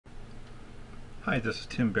Hi, this is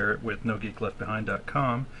Tim Barrett with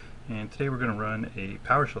NoGeekLeftBehind.com, and today we're going to run a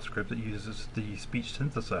PowerShell script that uses the speech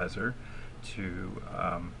synthesizer to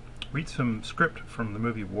read some script from the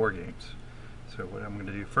movie WarGames. So what I'm going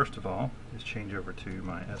to do first of all is change over to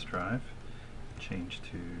my S drive, change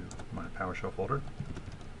to my PowerShell folder,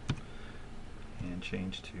 and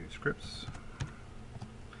change to scripts.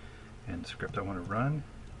 And the script I want to run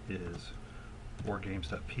is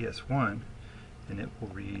wargames.ps1, and it will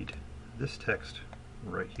read this text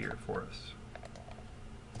right here for us.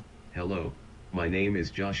 Hello, my name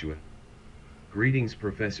is Joshua. Greetings,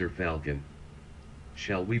 Professor Falcon.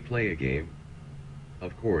 Shall we play a game?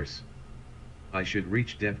 Of course. I should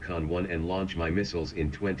reach DEFCON 1 and launch my missiles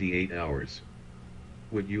in 28 hours.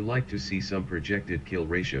 Would you like to see some projected kill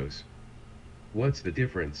ratios? What's the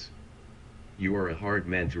difference? You are a hard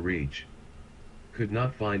man to reach. Could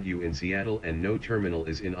not find you in Seattle and no terminal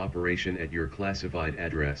is in operation at your classified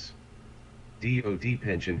address. DoD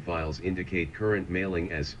pension files indicate current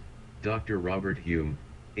mailing as Dr. Robert Hume,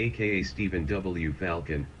 aka Stephen W.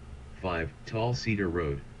 Falcon, 5 Tall Cedar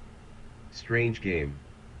Road. Strange game.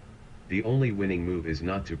 The only winning move is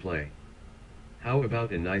not to play. How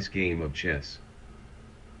about a nice game of chess?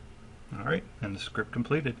 Alright, and the script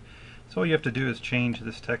completed. So all you have to do is change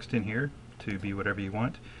this text in here to be whatever you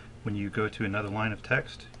want. When you go to another line of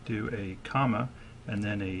text, do a comma and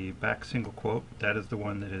then a back single quote. That is the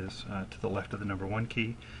one that is to the left of the number 1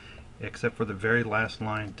 key, except for the very last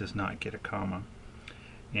line does not get a comma.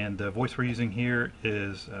 And the voice we're using here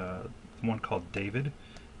is one called David.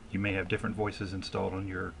 You may have different voices installed on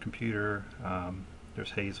your computer.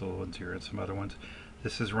 There's Hazel and Zero and some other ones.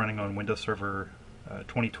 This is running on Windows Server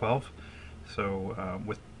 2012, so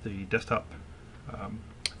with the desktop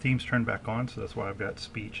themes turned back on, so that's why I've got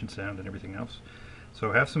speech and sound and everything else.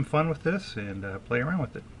 So have some fun with this and play around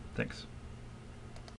with it. Thanks.